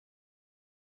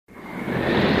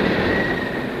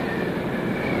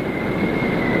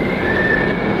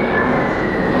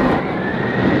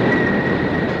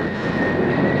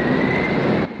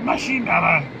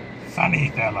fella,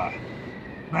 funny fella,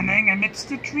 running amidst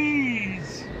the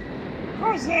trees.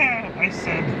 Who's there? I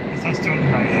said as I stood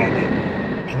in my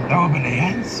head, and nobody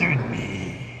answered me.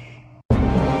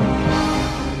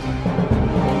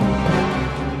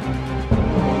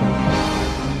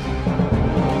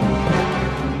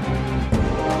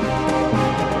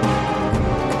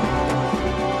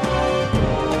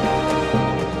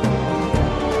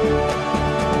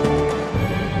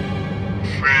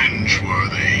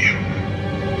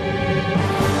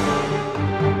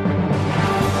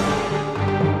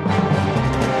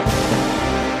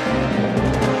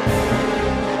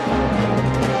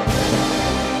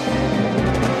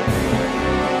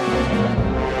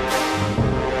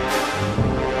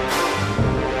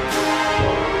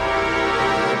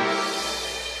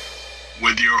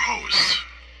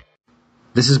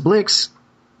 This is Blix.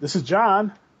 This is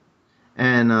John.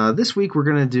 And this week we're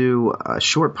going to do a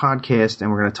short podcast,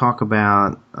 and we're going to talk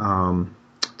about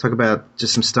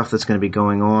just some stuff that's going to be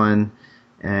going on,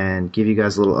 and give you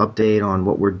guys a little update on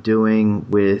what we're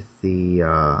doing with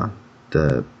the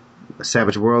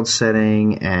Savage World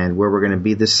setting and where we're going to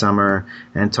be this summer,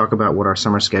 and talk about what our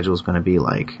summer schedule is going to be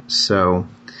like. So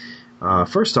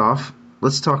first off,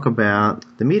 let's talk about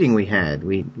the meeting we had.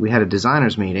 We had a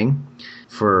designers meeting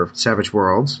for Savage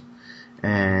Worlds,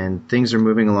 and things are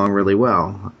moving along really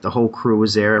well. The whole crew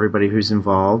was there, everybody who's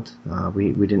involved.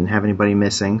 We didn't have anybody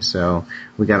missing, so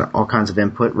we got all kinds of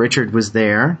input. Richard was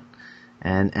there,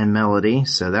 and Melody,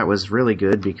 so that was really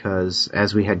good because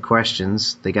as we had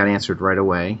questions, they got answered right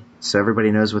away. So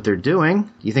everybody knows what they're doing. Do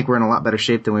you think we're in a lot better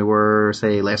shape than we were,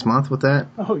 say, last month with that?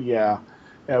 Oh, yeah.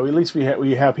 Yeah, at least we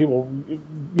have people,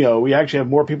 we actually have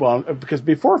more people on, because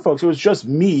before, folks, it was just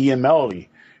me and Melody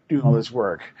doing all this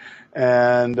work.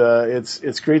 And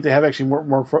it's great to have actually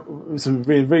some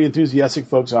very enthusiastic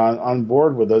folks on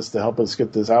board with us to help us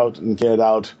get this out and get it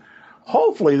out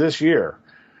hopefully this year.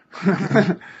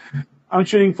 I'm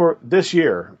shooting for this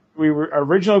year. Our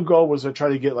original goal was to try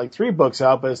to get like 3 books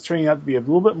out, but it's turning out to be a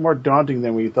little bit more daunting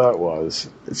than we thought it was.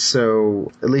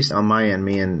 So, at least on my end,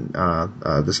 me and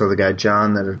this other guy,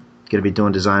 John, that are going to be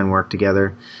doing design work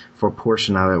together for a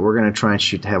portion of it, we're going to try and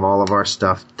shoot to have all of our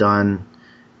stuff done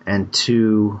and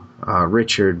to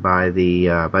Richard by the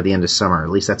end of summer. At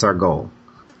least that's our goal.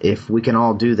 If we can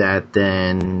all do that,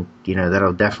 then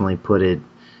that'll definitely put it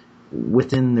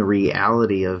within the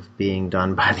reality of being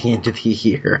done by the end of the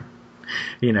year.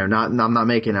 I'm not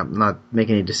making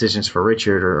any decisions for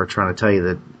Richard or trying to tell you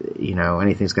that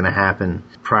anything's going to happen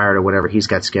prior to whatever he's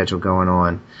got scheduled going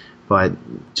on. But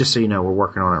just so you know, we're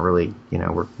working on it really.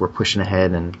 We're pushing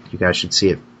ahead, and you guys should see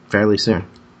it fairly soon.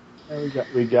 And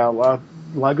we got a lot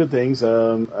of good things.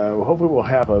 Hopefully, we'll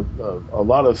have a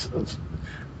lot of.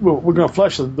 We're going to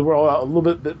flesh the world out a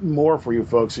little bit more for you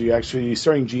folks. So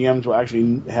starting GMs will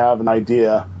actually have an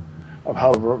idea of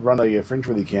how to run the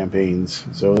Fringeworthy campaigns.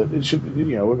 So it should,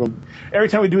 we're going. Every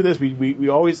time we do this, we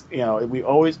always, we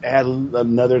always add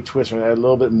another twist or add a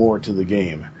little bit more to the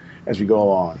game as we go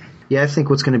along. Yeah, I think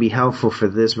what's going to be helpful for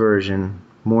this version,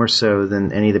 more so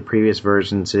than any of the previous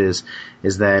versions, is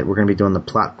that we're going to be doing the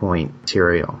plot point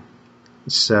material.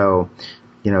 So,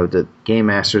 the game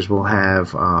masters will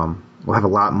have a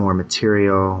lot more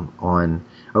material on.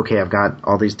 Okay, I've got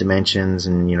all these dimensions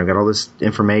and got all this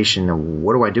information.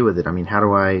 What do I do with it? I mean, how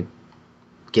do I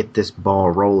get this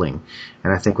ball rolling?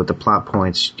 And I think with the plot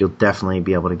points, you'll definitely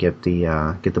be able to get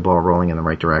the ball rolling in the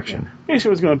right direction. Yeah. Basically,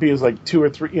 what's going to be is like 2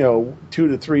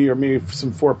 to 3, or maybe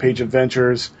some 4-page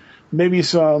adventures, maybe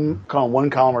some 1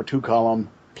 column or 2 column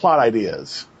plot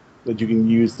ideas that you can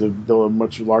use to build a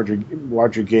much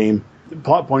larger game. The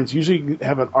plot points usually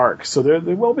have an arc, so there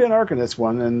will be an arc in this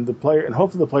one, and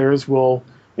hopefully the players will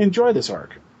enjoy this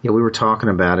arc. Yeah, we were talking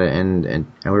about it, and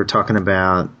we were talking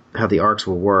about how the arcs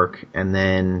will work, and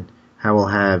then how we'll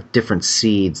have different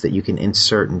seeds that you can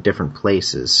insert in different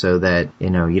places, so that you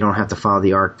don't have to follow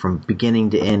the arc from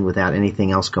beginning to end without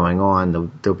anything else going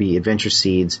on. There'll be adventure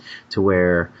seeds to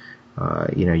where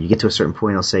you get to a certain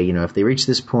point. It'll say, if they reach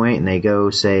this point and they go,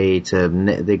 say,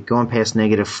 they go on past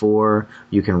 -4,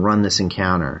 you can run this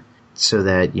encounter. So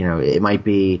that, it might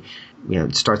be,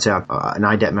 it starts out an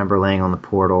IDET member laying on the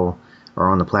portal or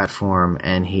on the platform,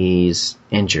 and he's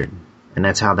injured. And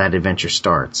that's how that adventure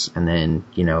starts. And then,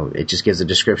 it just gives a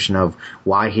description of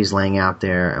why he's laying out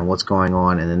there and what's going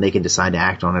on, and then they can decide to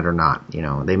act on it or not.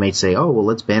 They might say, oh, well,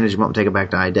 let's bandage him up and take him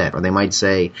back to IDET. Or they might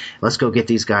say, let's go get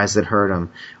these guys that hurt him.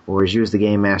 Or as you as the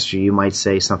game master, you might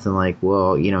say something like,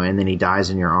 well, and then he dies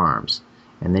in your arms.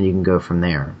 And then you can go from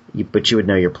there. But you would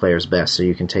know your players best, so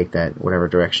you can take that whatever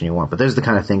direction you want. But those are the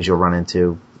kind of things you'll run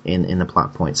into in the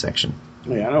plot point section.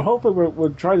 Yeah, and hopefully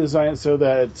we'll try to design it so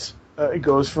that It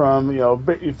goes from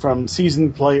from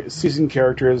seasoned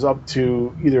characters up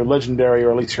to either legendary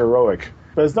or at least heroic.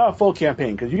 But it's not a full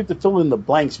campaign because you get to fill in the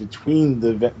blanks between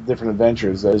the different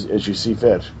adventures as you see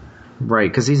fit.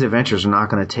 Right, because these adventures are not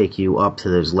going to take you up to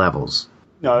those levels.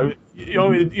 No, you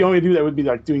only do that would be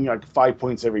like doing like 5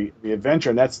 points every adventure,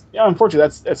 and that's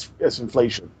unfortunately that's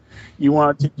inflation. You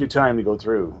want to take your time to go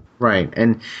through. Right,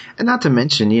 and not to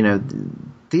mention,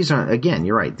 these aren't, again,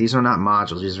 you're right, these are not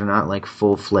modules. These are not like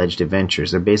full-fledged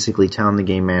adventures. They're basically telling the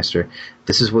game master,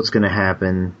 this is what's going to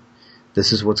happen,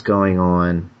 this is what's going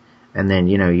on, and then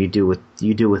you do with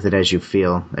it as you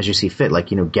see fit.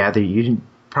 Like you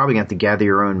probably have to gather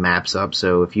your own maps up.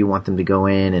 So if you want them to go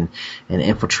in and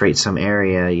infiltrate some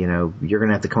area, you're going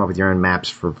to have to come up with your own maps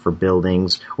for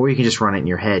buildings, or you can just run it in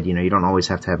your head. You don't always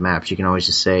have to have maps. You can always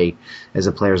just say, as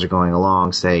the players are going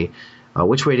along, say,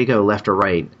 which way to go, left or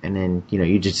right. And then,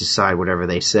 you just decide whatever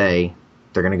they say.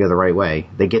 They're going to go the right way.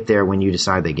 They get there when you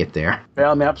decide they get there.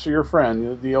 Battle maps are your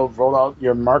friend. Roll out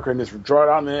your marker and just draw it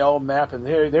on the old map, and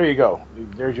there you go.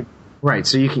 There's your... Right,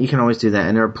 so you can always do that,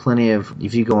 and there are plenty of,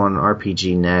 if you go on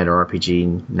RPG Net or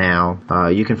RPG Now,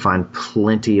 you can find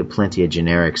plenty of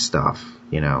generic stuff,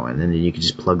 and then you can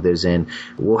just plug those in.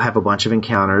 We'll have a bunch of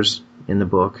encounters in the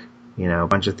book, a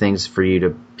bunch of things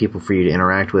people for you to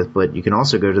interact with, but you can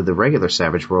also go to the regular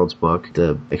Savage Worlds book,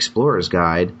 the Explorer's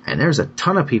Guide, and there's a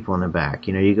ton of people in the back.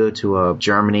 You go to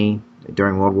Germany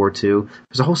during World War II.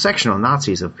 There's a whole section on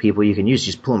Nazis of people you can use.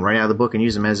 You just pull them right out of the book and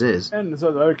use them as is. And there's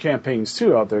other campaigns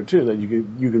too out there too that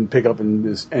you can pick up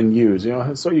and use.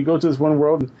 So you go to this one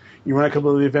world and you run a couple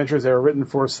of the adventures that are written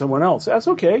for someone else. That's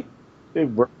okay.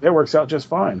 That works out just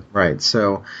fine. Right.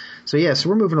 So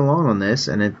we're moving along on this,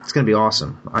 and it's going to be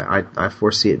awesome. I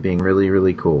foresee it being really,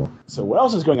 really cool. So what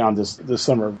else is going on this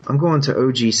summer? I'm going to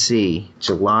OGC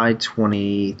July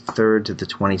 23rd to the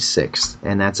 26th,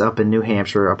 and that's up in New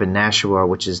Hampshire, up in Nashua,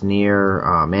 which is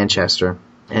near Manchester,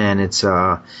 and it's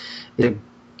a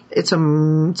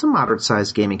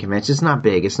moderate-sized gaming convention. It's not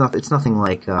big. It's nothing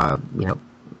like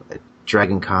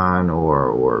Dragon Con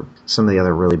or some of the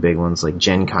other really big ones like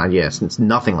Gen Con. Yes, it's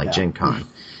nothing like Gen Con.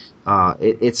 I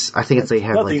think they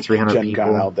have like 300 Gen people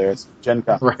Con out there. It's Gen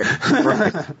Con.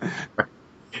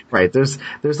 Right. There's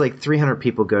like 300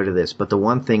 people go to this, but the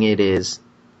one thing that is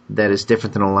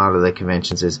different than a lot of the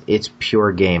conventions is it's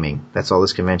pure gaming. That's all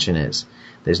this convention is.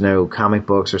 There's no comic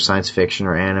books or science fiction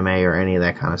or anime or any of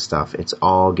that kind of stuff. It's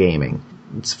all gaming.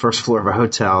 It's the first floor of a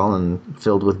hotel and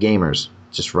filled with gamers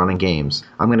just running games.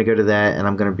 I'm going to go to that, and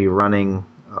I'm going to be running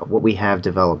what we have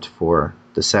developed for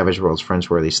the Savage Worlds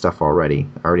Friendsworthy stuff already.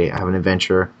 I already have an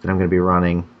adventure that I'm going to be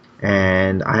running,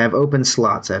 and I have open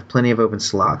slots. I have plenty of open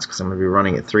slots because I'm going to be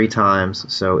running it 3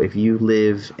 times. So if you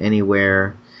live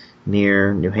anywhere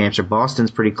near New Hampshire,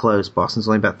 Boston's pretty close. Boston's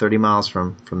only about 30 miles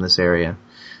from this area.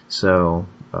 So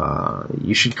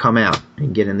you should come out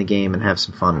and get in the game and have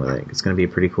some fun with it. It's going to be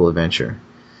a pretty cool adventure.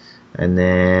 And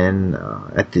then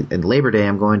at Labor Day,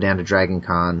 I'm going down to Dragon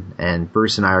Con, and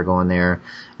Bruce and I are going there,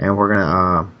 and we're going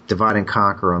to divide and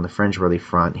conquer on the Fringeworthy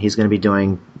front. He's going to be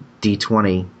doing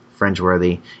D20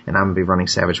 Fringeworthy, and I'm going to be running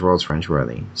Savage Worlds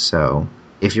Fringeworthy. So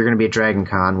if you're going to be at Dragon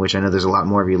Con, which I know there's a lot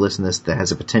more of you listening to this that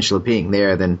has a potential of being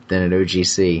there than at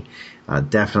OGC,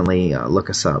 definitely look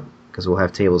us up, because we'll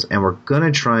have tables. And we're going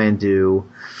to try and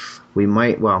do... We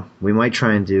might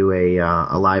try and do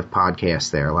a live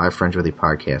podcast there, a live Friendsworthy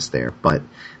podcast there, but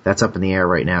that's up in the air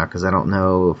right now because I don't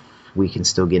know if we can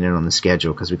still get in on the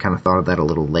schedule because we kind of thought of that a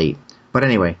little late. But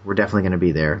anyway, we're definitely going to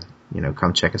be there.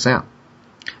 Come check us out.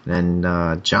 And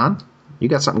John, you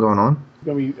got something going on? I'm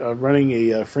going to be running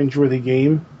a Friendsworthy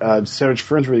game, Savage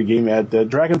Friendsworthy game at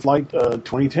Dragonflight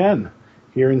 2010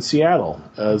 here in Seattle.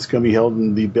 It's going to be held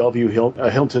in the Bellevue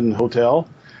Hilton Hotel.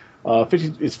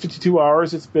 It's 52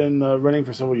 hours. It's been running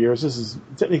for several years. This is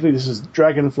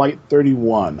Dragonflight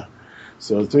 31.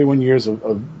 So 31 years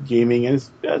of gaming, and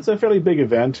it's a fairly big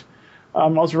event.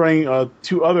 I'm also running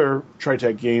 2 other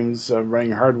Tritech games,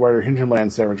 running Hardwired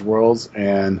Hinterland Savage Worlds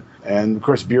and of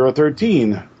course Bureau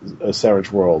 13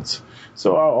 Savage Worlds.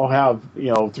 So I'll have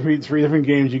 3 different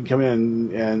games you can come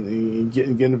in and get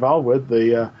involved with.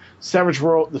 The Savage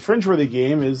World, the Fringeworthy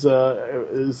game is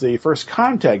a first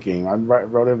contact game. I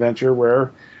wrote an adventure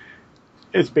where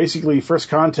it's basically first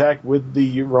contact with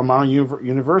the Roman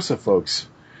Universa folks,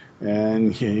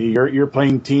 and you're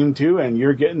playing Team 2, and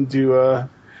you're getting to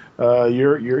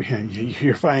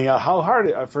you're finding out how hard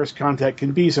a first contact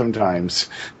can be sometimes.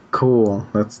 Cool.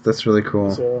 That's really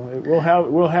cool. So we'll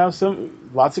have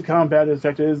lots of combat. In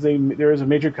fact, there is a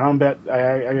major combat. I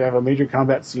have a major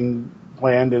combat scene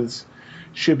planned. It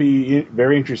should be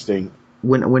very interesting.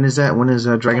 When is that? When is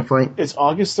Dragonflight? It's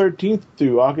August 13th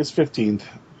through August 15th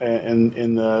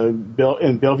in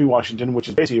Bellevue, Washington, which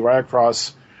is basically right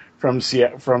across from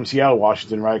Seattle,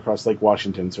 Washington, right across Lake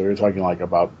Washington. So you're talking like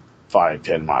about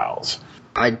 5-10 miles.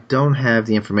 I don't have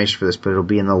the information for this, but it'll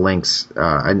be in the links.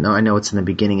 I know it's in the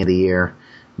beginning of the year.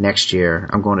 Next year,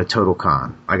 I'm going to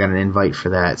TotalCon. I got an invite for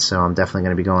that, so I'm definitely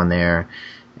going to be going there.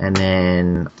 And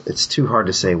then it's too hard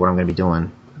to say what I'm going to be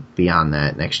doing beyond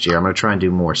that next year. I'm going to try and do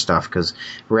more stuff because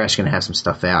we're actually going to have some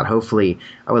stuff out. Hopefully,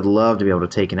 I would love to be able to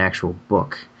take an actual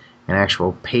book, an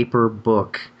actual paper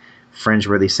book,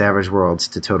 Fringeworthy Savage Worlds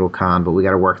to TotalCon, but we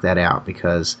got to work that out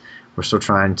because we're still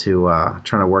trying to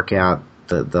work out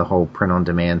the whole print on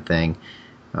demand thing,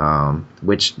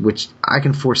 which I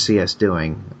can foresee us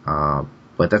doing.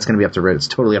 But that's going to be up to Richard. It's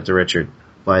totally up to Richard.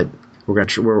 But we're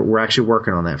actually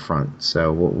working on that front,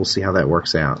 so we'll see how that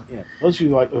works out. Yeah, those of you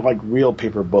like real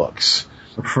paper books.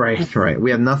 Right.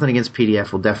 We have nothing against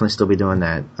PDF. We'll definitely still be doing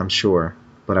that, I'm sure.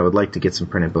 But I would like to get some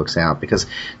printed books out because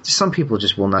some people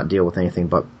just will not deal with anything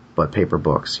but paper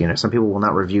books. You know, some people will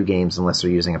not review games unless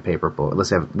they're using a paper book,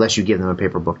 unless you give them a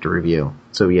paper book to review.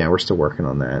 So yeah, we're still working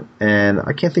on that. And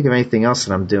I can't think of anything else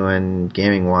that I'm doing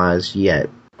gaming wise yet.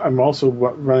 I'm also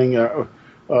running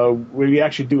we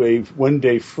actually do a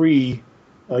one-day free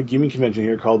gaming convention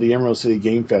here called the Emerald City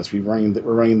Game Fest. We're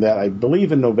running that, I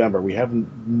believe, in November. We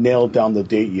haven't nailed down the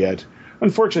date yet.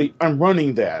 Unfortunately, I'm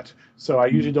running that, so I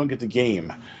usually don't get the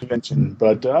game convention.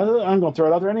 But I'm going to throw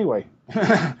it out there anyway.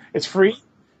 It's free,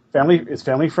 it's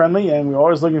family friendly, and we're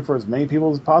always looking for as many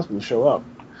people as possible to show up.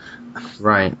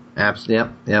 Right.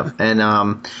 Absolutely. Yep. And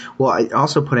well, I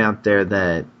also put out there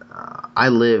that I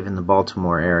live in the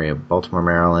Baltimore area, Baltimore,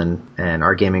 Maryland, and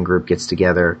our gaming group gets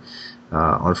together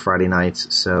on Friday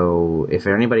nights. So if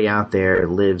anybody out there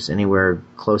lives anywhere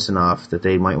close enough that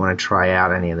they might want to try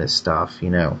out any of this stuff, you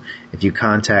know, if you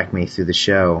contact me through the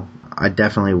show, I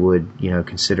definitely would, you know,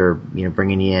 consider, you know,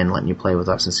 bringing you in, letting you play with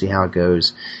us and see how it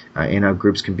goes. You know,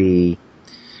 groups can be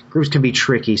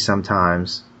tricky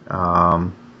sometimes.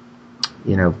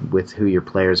 You know, with who your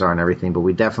players are and everything, but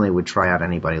we definitely would try out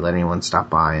anybody, let anyone stop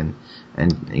by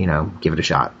and you know, give it a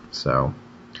shot. So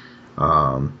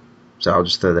I'll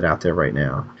just throw that out there right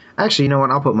now. Actually, you know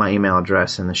what? I'll put my email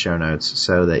address in the show notes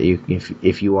so that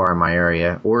if you are in my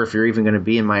area, or if you're even going to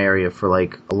be in my area for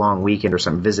like a long weekend or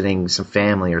something, visiting some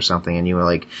family or something, and you were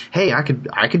like, hey, I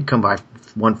could come by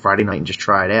one Friday night and just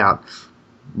try it out.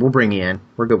 We'll bring you in.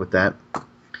 We're good with that.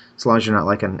 As long as you're not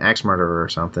like an axe murderer or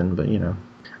something, but you know.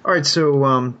 All right, so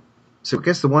I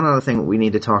guess the one other thing we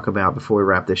need to talk about before we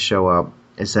wrap this show up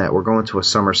is that we're going to a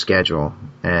summer schedule,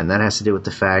 and that has to do with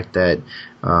the fact that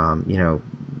you know,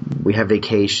 we have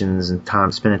vacations and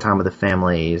spending time with the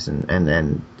families, and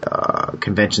then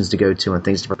conventions to go to and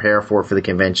things to prepare for the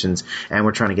conventions, and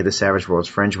we're trying to get the Savage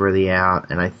Worlds Fringeworthy out,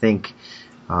 and I think.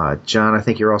 John, I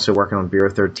think you're also working on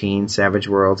Bureau 13 Savage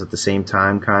Worlds at the same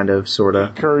time, kind of, sort of.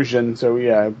 Incursion. So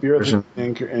yeah, Bureau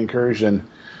 13 Incursion.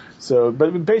 So,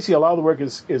 but basically, a lot of the work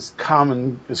is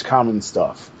common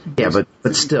stuff. Yeah,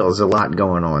 but still, there's a lot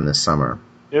going on this summer.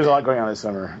 There's a lot going on this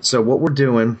summer. So what we're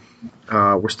doing,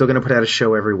 we're still going to put out a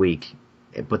show every week,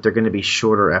 but they're going to be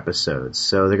shorter episodes.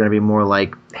 So they're going to be more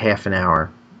like half an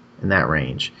hour in that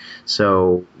range.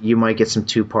 So you might get some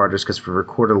two-parters because we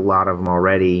recorded a lot of them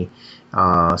already.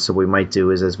 So what we might do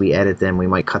is as we edit them, we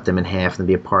might cut them in half and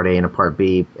be a part A and a part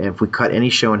B. And if we cut any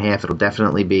show in half, it'll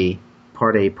definitely be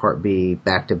part A, part B,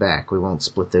 back to back. We won't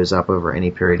split those up over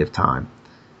any period of time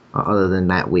other than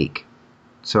that week.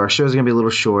 So our shows are going to be a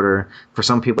little shorter. For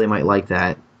some people, they might like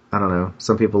that. I don't know.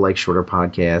 Some people like shorter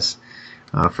podcasts.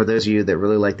 For those of you that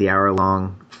really like the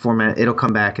hour-long format, it'll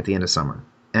come back at the end of summer.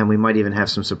 And we might even have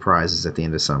some surprises at the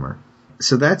end of summer.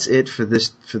 So that's it for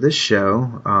this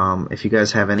show. If you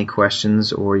guys have any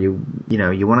questions or you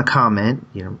want to comment,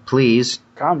 please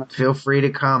feel free to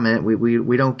comment.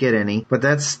 We don't get any, but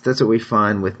that's what we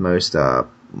find with most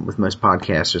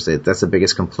podcasters. That's the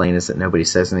biggest complaint is that nobody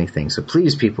says anything. So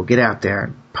please, people, get out there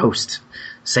and post,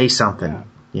 say something.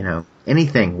 Yeah.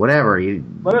 Anything, whatever. You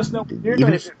let us know. You're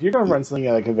going to run something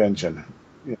at a convention.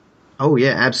 Yeah. Oh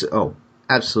yeah,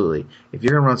 absolutely. If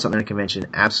you're going to run something at a convention,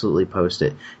 absolutely post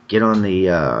it. Get on the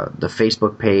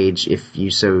Facebook page if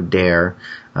you so dare,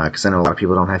 because I know a lot of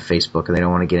people don't have Facebook and they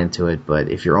don't want to get into it. But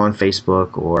if you're on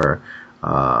Facebook or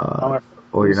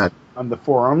you're not on the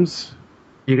forums,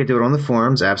 you can do it on the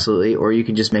forums, absolutely. Or you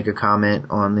can just make a comment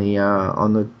on the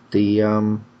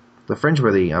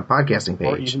Fringeworthy podcasting page,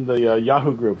 or even the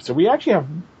Yahoo group. So we actually have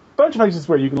a bunch of places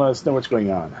where you can let us know what's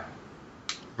going on.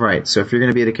 Right. So if you're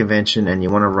going to be at a convention and you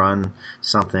want to run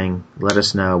something, let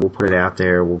us know. We'll put it out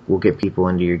there. We'll get people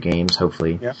into your games,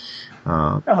 hopefully. Yeah.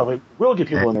 We'll get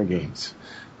people in their games.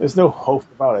 There's no hope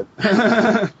about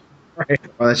it.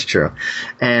 Well, that's true.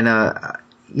 And,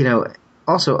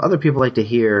 also other people like to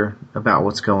hear about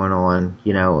what's going on,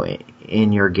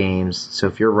 in your games. So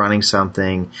if you're running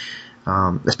something,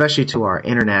 especially to our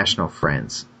international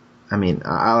friends, I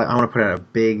want to put out a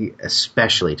big,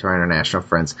 especially to our international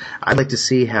friends. I'd like to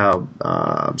see how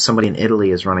somebody in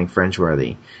Italy is running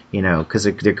Fringeworthy, because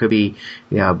there could be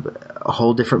a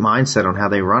whole different mindset on how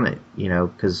they run it,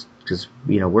 because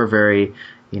we're very,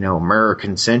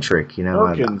 American centric,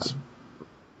 Americans,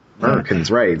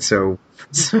 right? So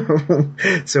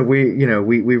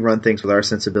we run things with our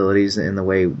sensibilities and the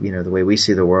way we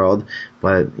see the world,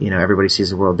 but everybody sees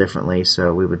the world differently.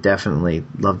 So we would definitely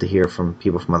love to hear from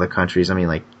people from other countries. I mean,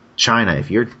 like China.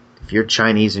 If you're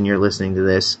Chinese and you're listening to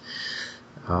this,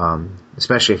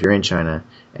 especially if you're in China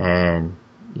and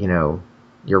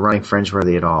you're running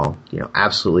Fringeworthy at all,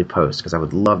 absolutely post, because I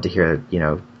would love to hear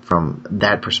from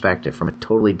that perspective, from a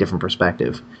totally different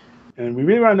perspective. And we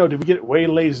really want to know, did we get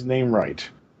Waylay's name right?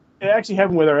 It actually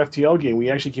happened with our FTL game.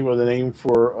 We actually came up with a name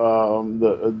for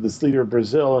this leader of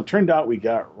Brazil, and it turned out we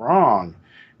got it wrong.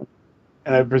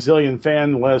 And a Brazilian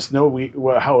fan let us know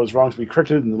how it was wrong, so we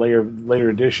corrected it in the later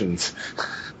editions.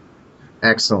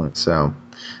 Excellent. So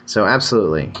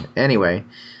absolutely. Anyway,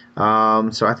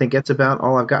 so I think that's about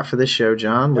all I've got for this show,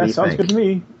 John. What do you think? Sounds good to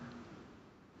me.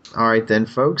 All right then,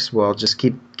 folks. Well, just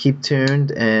keep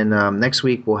tuned, and next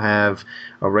week we'll have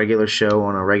a regular show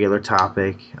on a regular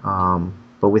topic.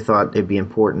 But we thought it'd be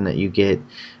important that you get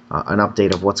an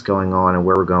update of what's going on and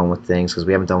where we're going with things, because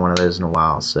we haven't done one of those in a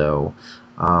while. So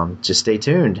just stay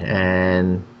tuned,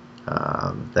 and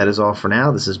that is all for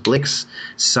now. This is Blix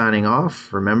signing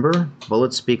off. Remember,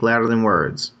 bullets speak louder than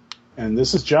words. And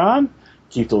this is John.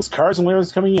 Keep those cards and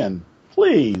letters coming in,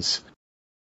 please.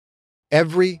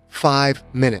 Every 5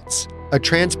 minutes, a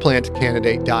transplant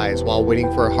candidate dies while waiting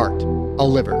for a heart, a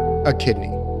liver, a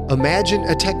kidney. Imagine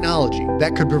a technology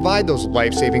that could provide those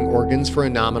life-saving organs for a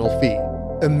nominal fee.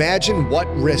 Imagine what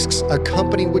risks a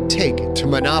company would take to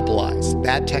monopolize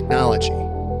that technology.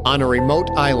 On a remote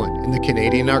island in the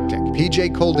Canadian Arctic,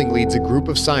 PJ Colding leads a group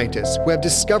of scientists who have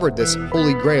discovered this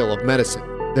holy grail of medicine.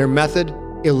 Their method,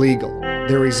 illegal.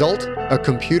 Their result, a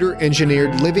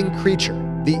computer-engineered living creature,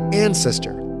 the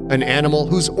ancestor, an animal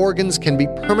whose organs can be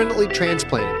permanently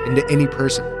transplanted into any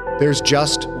person. There's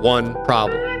just one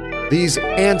problem. These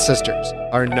ancestors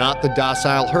are not the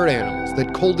docile herd animals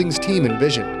that Colding's team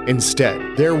envisioned.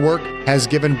 Instead, their work has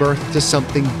given birth to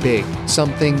something big,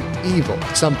 something evil,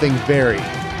 something very,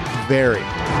 very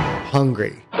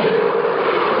hungry.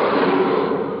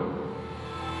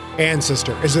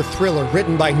 Ancestor is a thriller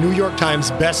written by New York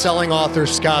Times bestselling author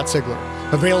Scott Sigler.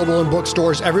 Available in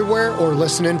bookstores everywhere, or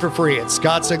listen in for free at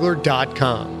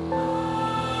scottsigler.com.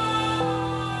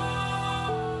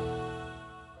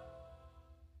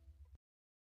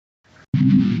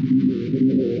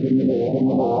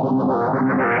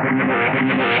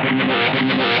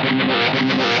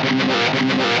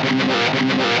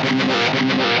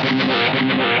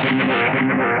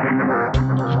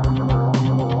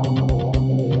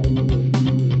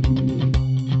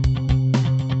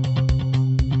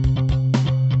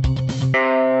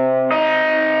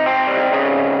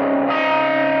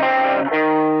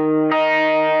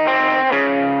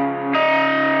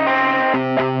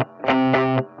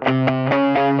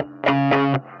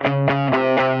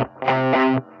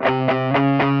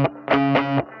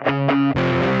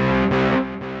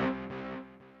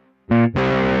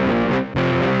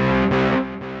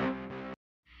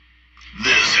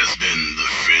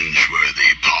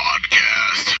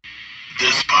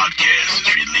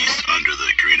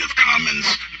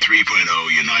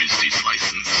 United States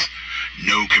license.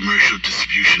 No commercial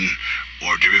distribution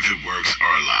or derivative works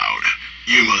are allowed.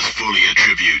 You must fully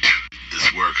attribute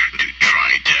this work